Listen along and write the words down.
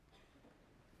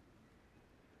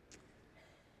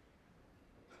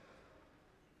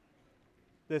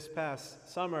This past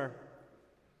summer,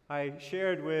 I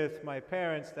shared with my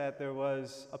parents that there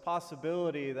was a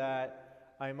possibility that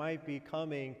I might be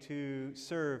coming to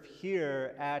serve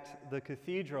here at the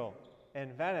cathedral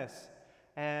in Venice.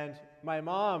 And my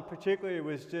mom particularly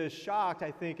was just shocked,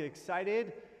 I think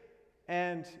excited,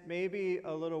 and maybe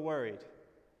a little worried.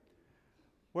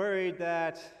 Worried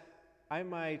that I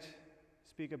might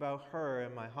speak about her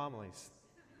in my homilies.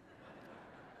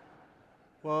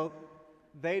 Well,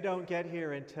 they don't get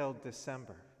here until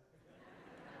December.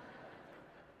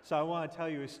 So I want to tell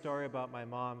you a story about my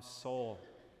mom's soul.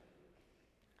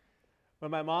 When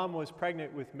my mom was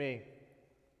pregnant with me,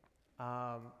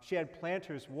 she had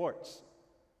plantar's warts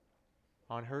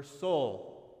on her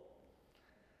soul.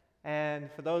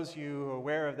 And for those of you who are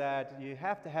aware of that, you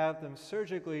have to have them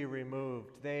surgically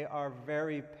removed. They are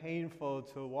very painful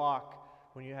to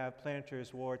walk when you have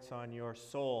plantar's warts on your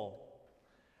soul.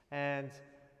 And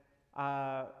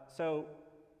so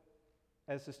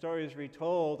as the story is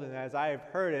retold, and as I have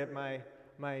heard it,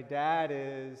 my dad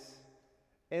is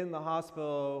in the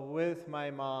hospital with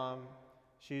my mom.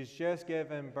 She's just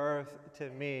given birth to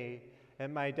me.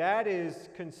 And my dad is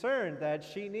concerned that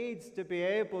she needs to be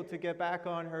able to get back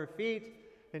on her feet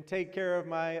and take care of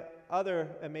my other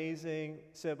amazing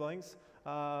siblings,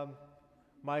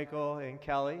 Michael and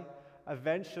Kelly.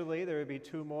 Eventually, there would be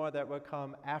two more that would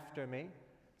come after me.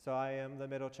 So I am the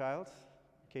middle child,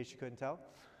 in case you couldn't tell.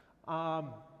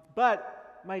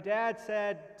 But my dad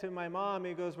said to my mom,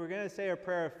 he goes, we're going to say a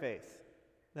prayer of faith,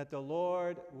 that the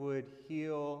Lord would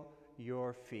heal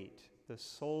your feet, the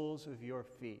soles of your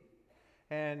feet.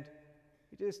 And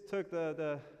he just took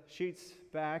the sheets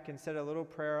back and said a little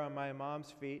prayer on my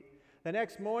mom's feet. The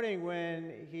next morning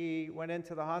when he went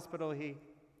into the hospital, he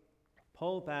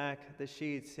pulled back the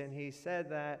sheets and he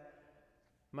said that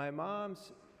my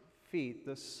mom's feet,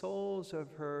 the soles of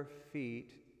her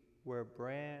feet, were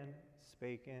brand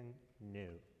spanking new,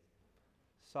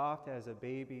 soft as a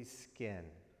baby's skin.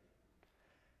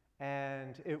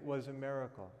 And it was a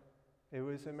miracle. It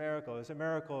was a miracle. It was a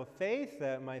miracle of faith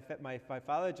that my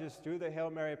father just threw the Hail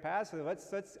Mary pass.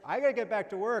 I got to get back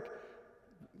to work.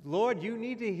 Lord, you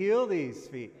need to heal these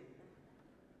feet.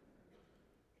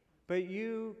 But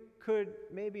you could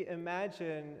maybe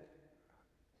imagine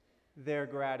their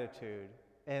gratitude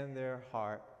and their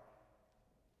heart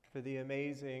for the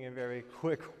amazing and very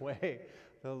quick way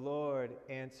the Lord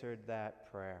answered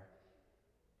that prayer.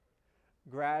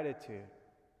 Gratitude.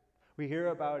 We hear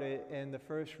about it in the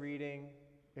first reading,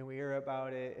 and we hear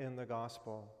about it in the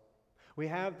gospel. We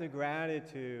have the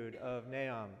gratitude of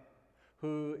Nahum,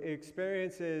 who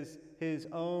experiences his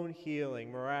own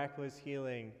healing, miraculous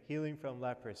healing from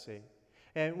leprosy.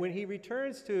 And when he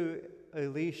returns to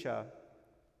Elisha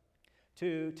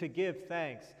to give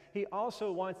thanks, he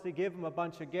also wants to give him a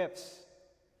bunch of gifts.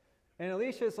 And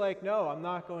Elisha's like, no, I'm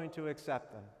not going to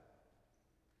accept them.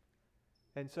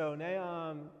 And so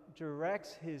Nahum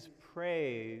directs his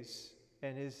praise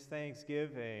and his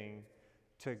thanksgiving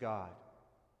to God.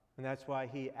 And that's why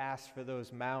he asks for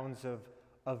those mounds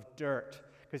of dirt.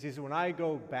 Because he says, when I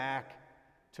go back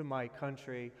to my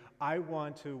country, I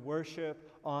want to worship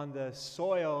on the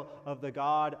soil of the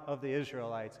God of the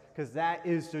Israelites, because that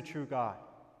is the true God.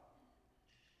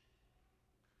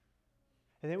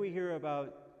 And then we hear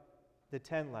about the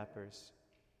 10 lepers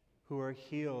who are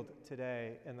healed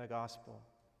today in the gospel.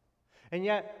 And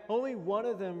yet, only one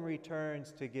of them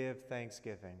returns to give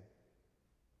thanksgiving.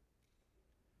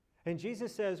 And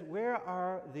Jesus says, where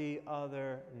are the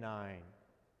other 9?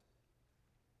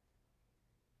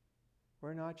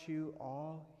 Were not you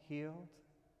all healed?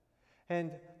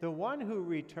 And the one who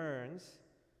returns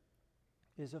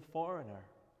is a foreigner,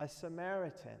 a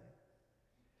Samaritan.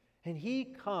 And he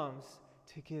comes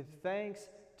to give thanks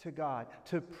to God,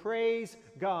 to praise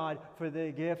God for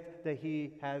the gift that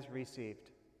he has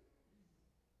received.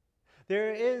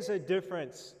 There is a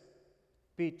difference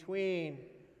between,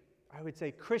 I would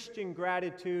say, Christian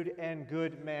gratitude and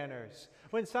good manners.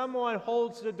 When someone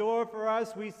holds the door for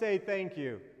us, we say thank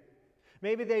you.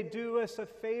 Maybe they do us a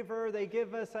favor, they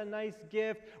give us a nice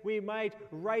gift, we might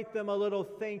write them a little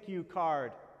thank you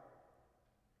card.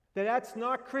 That's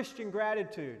not Christian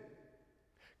gratitude.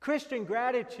 Christian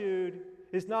gratitude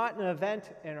is not an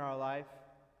event in our life,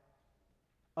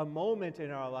 a moment in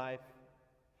our life.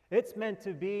 It's meant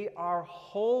to be our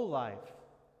whole life.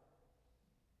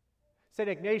 St.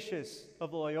 Ignatius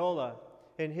of Loyola,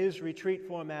 in his retreat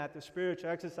format, the spiritual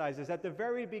exercises, at the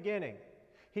very beginning,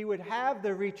 he would have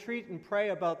the retreat and pray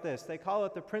about this. They call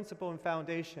it the principle and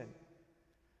foundation.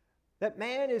 That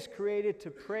man is created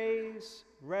to praise,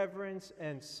 reverence,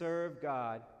 and serve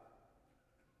God.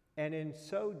 and in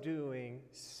so doing,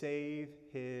 save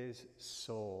his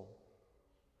soul.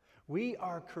 We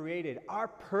are created. Our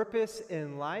purpose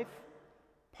in life,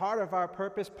 part of our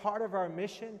purpose, part of our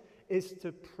mission, is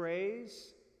to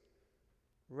praise,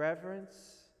 reverence,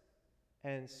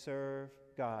 and serve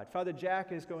God. Father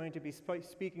Jack is going to be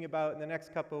speaking about in the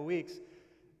next couple of weeks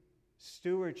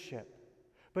stewardship.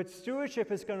 But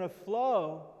stewardship is going to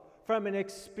flow from an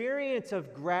experience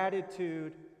of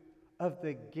gratitude of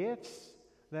the gifts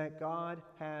that God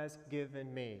has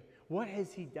given me. What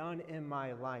has he done in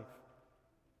my life?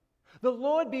 The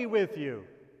Lord be with you.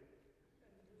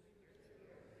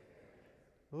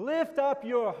 Lift up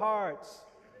your hearts.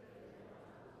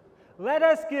 Let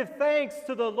us give thanks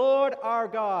to the Lord our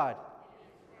God.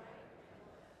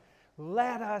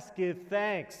 Let us give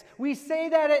thanks. We say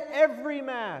that at every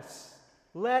Mass.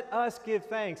 Let us give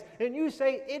thanks. And you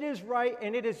say it is right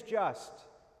and it is just.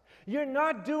 You're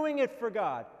not doing it for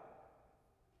God.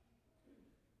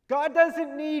 God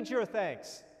doesn't need your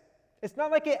thanks. It's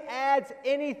not like it adds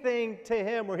anything to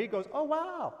him where he goes, oh,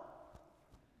 wow.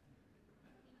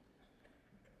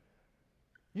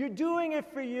 You're doing it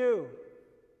for you.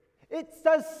 It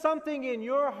does something in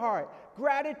your heart.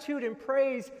 Gratitude and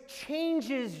praise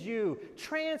changes you,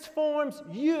 transforms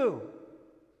you.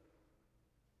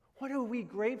 What are we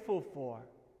grateful for?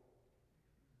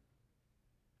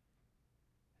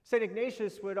 St.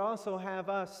 Ignatius would also have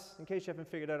us, in case you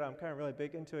haven't figured out, I'm kind of really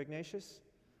big into Ignatius.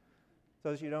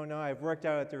 Those of you who don't know, I've worked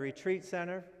out at the retreat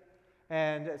center,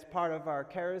 and as part of our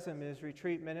charism is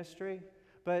retreat ministry.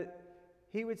 But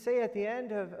he would say at the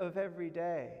end of every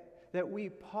day that we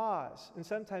pause, and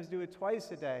sometimes do it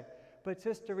twice a day, but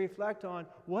just to reflect on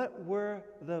what were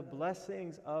the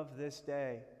blessings of this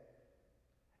day.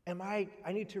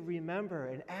 I need to remember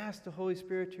and ask the Holy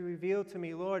Spirit to reveal to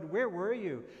me, Lord, where were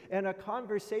you? In a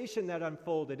conversation that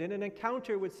unfolded, in an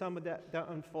encounter with someone that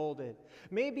unfolded.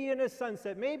 Maybe in a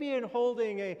sunset, maybe in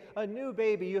holding a new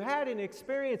baby. You had an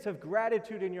experience of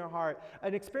gratitude in your heart,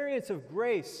 an experience of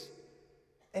grace,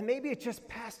 and maybe it just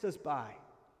passed us by.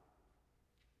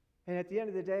 And at the end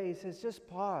of the day, he says, just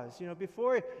pause.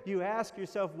 Before you ask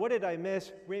yourself, what did I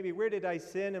miss? Maybe where did I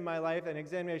sin in my life? An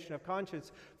examination of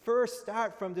conscience. First,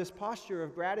 start from this posture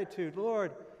of gratitude.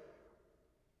 Lord,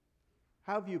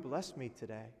 how have you blessed me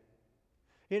today?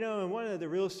 And one of the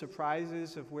real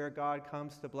surprises of where God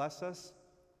comes to bless us,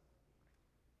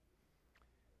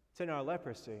 it's in our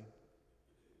leprosy.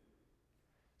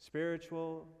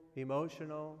 Spiritual,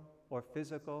 emotional, or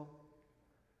physical.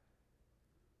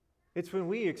 It's when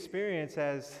we experience,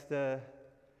 as the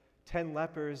 10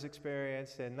 lepers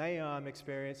experienced and Nahum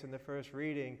experienced in the first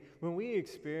reading, when we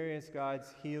experience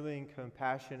God's healing,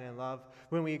 compassion, and love,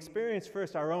 when we experience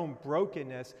first our own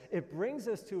brokenness, it brings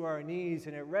us to our knees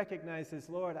and it recognizes,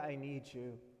 Lord, I need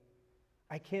you.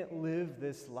 I can't live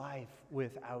this life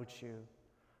without you.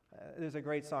 There's a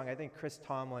great song, I think Chris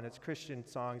Tomlin, it's a Christian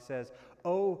song, says,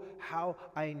 oh, how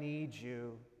I need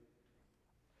you.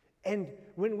 And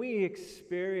when we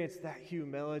experience that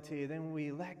humility, then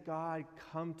we let God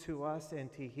come to us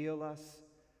and to heal us,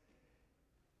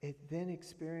 it then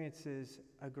experiences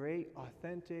a great,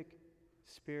 authentic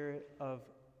spirit of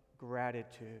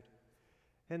gratitude.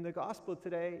 In the gospel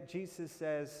today, Jesus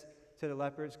says to the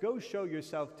lepers, go show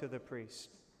yourself to the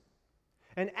priest.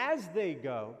 And as they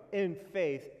go, in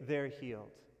faith, they're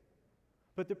healed.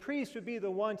 But the priest would be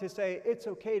the one to say, it's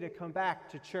okay to come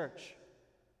back to church.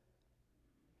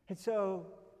 And so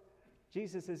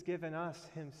Jesus has given us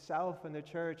himself and the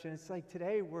church, and it's like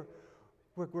today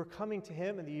we're coming to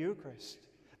him in the Eucharist.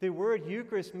 The word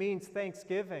Eucharist means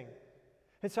thanksgiving.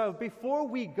 And so before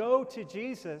we go to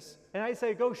Jesus, and I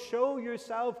say go show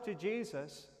yourself to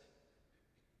Jesus,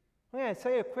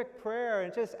 say a quick prayer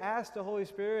and just ask the Holy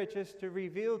Spirit just to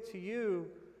reveal to you,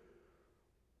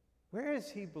 where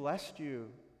has he blessed you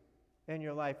in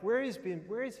your life? Where has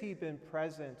he been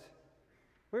present?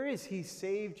 Where has he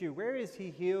saved you? Where has he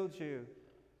healed you?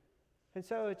 And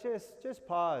so just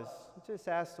pause. Just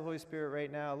ask the Holy Spirit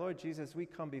right now, Lord Jesus, we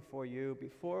come before you.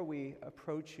 Before we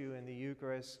approach you in the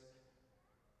Eucharist,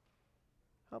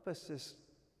 help us just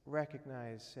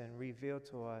recognize and reveal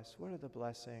to us what are the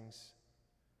blessings.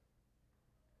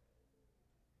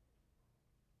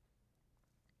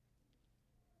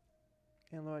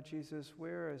 And Lord Jesus,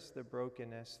 where is the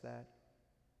brokenness that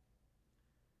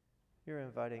you're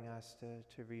inviting us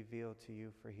to reveal to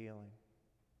you for healing?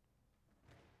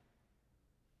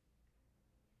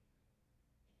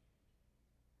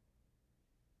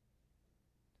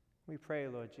 We pray,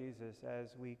 Lord Jesus,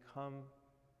 as we come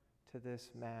to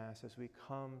this Mass, as we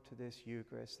come to this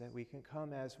Eucharist, that we can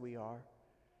come as we are.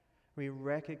 We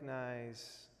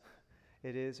recognize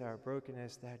It is our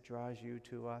brokenness that draws you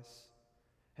to us.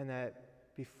 And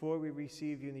that before we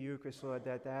receive you in the Eucharist, Lord,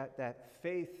 that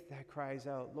faith that cries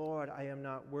out, Lord, I am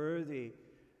not worthy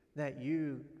that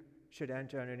you should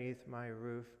enter underneath my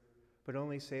roof, but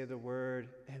only say the word,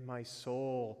 and my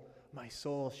soul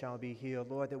shall be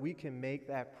healed. Lord, that we can make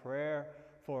that prayer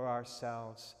for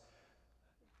ourselves.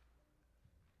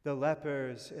 The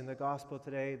lepers in the gospel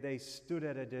today, they stood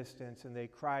at a distance and they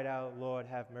cried out, Lord,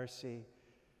 have mercy.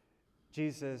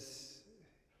 Jesus,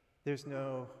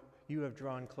 you have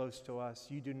drawn close to us.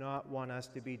 You do not want us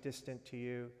to be distant to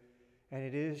you. And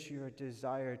it is your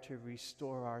desire to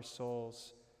restore our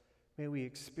souls. May we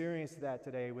experience that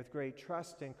today with great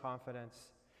trust and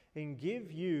confidence and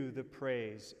give you the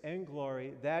praise and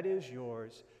glory that is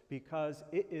yours, because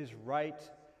it is right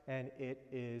and it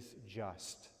is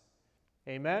just.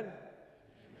 Amen.